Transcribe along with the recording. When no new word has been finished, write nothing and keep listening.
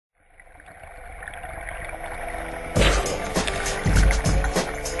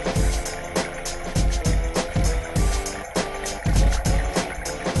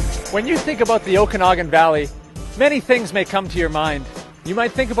When you think about the Okanagan Valley, many things may come to your mind. You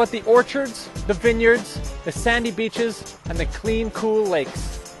might think about the orchards, the vineyards, the sandy beaches, and the clean, cool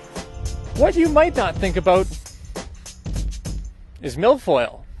lakes. What you might not think about is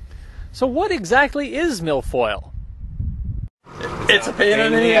milfoil. So what exactly is milfoil? It's a pain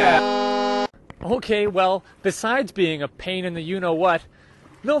in the ass. Okay, well, besides being a pain in the you-know-what,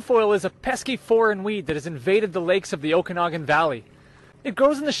 milfoil is a pesky foreign weed that has invaded the lakes of the Okanagan Valley. It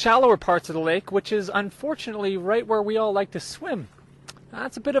grows in the shallower parts of the lake, which is unfortunately right where we all like to swim.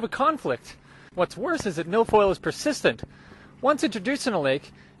 That's a bit of a conflict. What's worse is that milfoil is persistent. Once introduced in a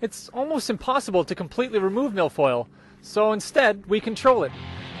lake, it's almost impossible to completely remove milfoil, so instead we control it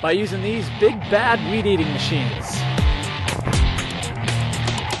by using these big bad weed-eating machines.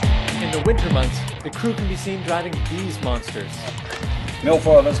 In the winter months, the crew can be seen driving these monsters.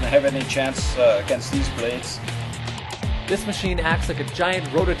 Milfoil doesn't have any chance against these blades. This machine acts like a giant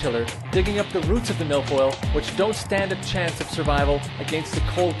rototiller, digging up the roots of the milfoil, which don't stand a chance of survival against the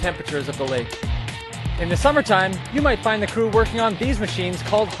cold temperatures of the lake. In the summertime, you might find the crew working on these machines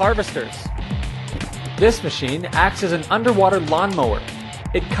called harvesters. This machine acts as an underwater lawnmower.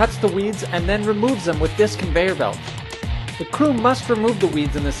 It cuts the weeds and then removes them with this conveyor belt. The crew must remove the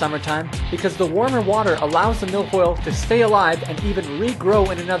weeds in the summertime because the warmer water allows the milfoil to stay alive and even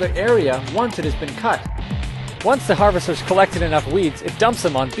regrow in another area once it has been cut. Once the harvester's collected enough weeds, it dumps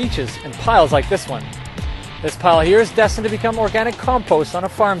them on beaches and piles like this one. This pile here is destined to become organic compost on a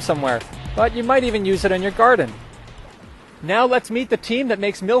farm somewhere, but you might even use it in your garden. Now let's meet the team that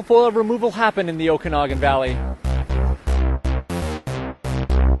makes milfoil removal happen in the Okanagan Valley.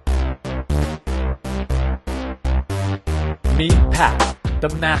 Meet Pat,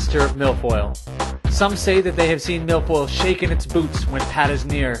 the master of milfoil. Some say that they have seen milfoil shake in its boots when Pat is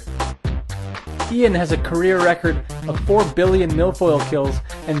near. Ian has a career record of 4 billion milfoil kills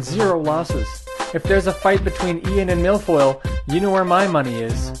and 0 losses. If there's a fight between Ian and milfoil, you know where my money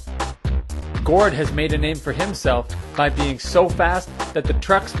is. Gord has made a name for himself by being so fast that the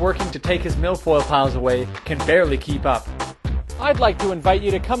trucks working to take his milfoil piles away can barely keep up. I'd like to invite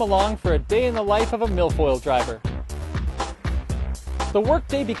you to come along for a day in the life of a milfoil driver. The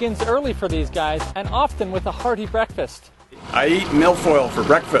workday begins early for these guys and often with a hearty breakfast. I eat milfoil for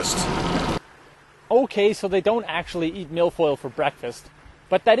breakfast. Okay, so they don't actually eat milfoil for breakfast,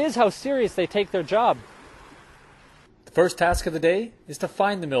 but that is how serious they take their job. The first task of the day is to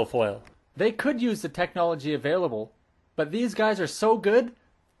find the milfoil. They could use the technology available, but these guys are so good,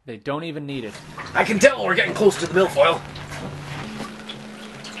 they don't even need it. I can tell we're getting close to the milfoil.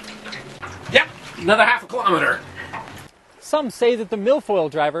 Yep, another half a kilometer. Some say that the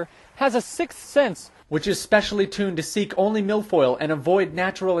milfoil driver has a sixth sense, which is specially tuned to seek only milfoil and avoid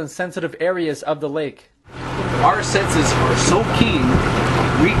natural and sensitive areas of the lake. Our senses are so keen,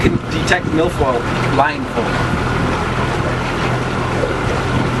 we can detect milfoil blindfold.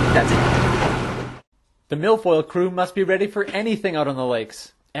 That's it. The milfoil crew must be ready for anything out on the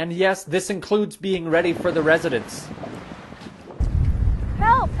lakes. And yes, this includes being ready for the residents.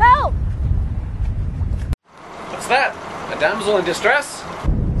 Help! Help! What's that? A damsel in distress?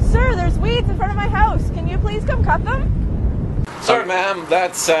 Sir, there's weeds in front of my house. Can you please come cut them? Sorry, ma'am.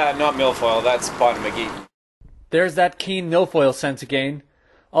 That's not milfoil. That's bottom McGee. There's that keen milfoil sense again.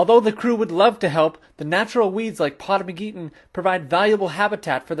 Although the crew would love to help, the natural weeds like Potamogeton provide valuable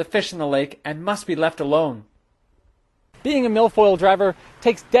habitat for the fish in the lake and must be left alone. Being a milfoil driver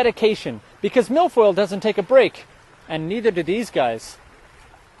takes dedication because milfoil doesn't take a break, and neither do these guys.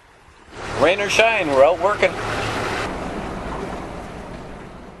 Rain or shine, we're out working.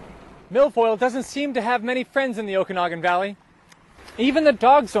 Milfoil doesn't seem to have many friends in the Okanagan Valley. Even the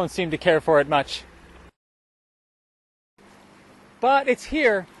dogs don't seem to care for it much. But it's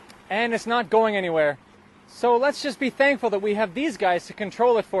here, and it's not going anywhere. So let's just be thankful that we have these guys to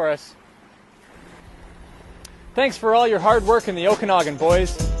control it for us. Thanks for all your hard work in the Okanagan,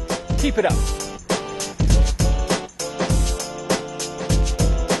 boys. Keep it up.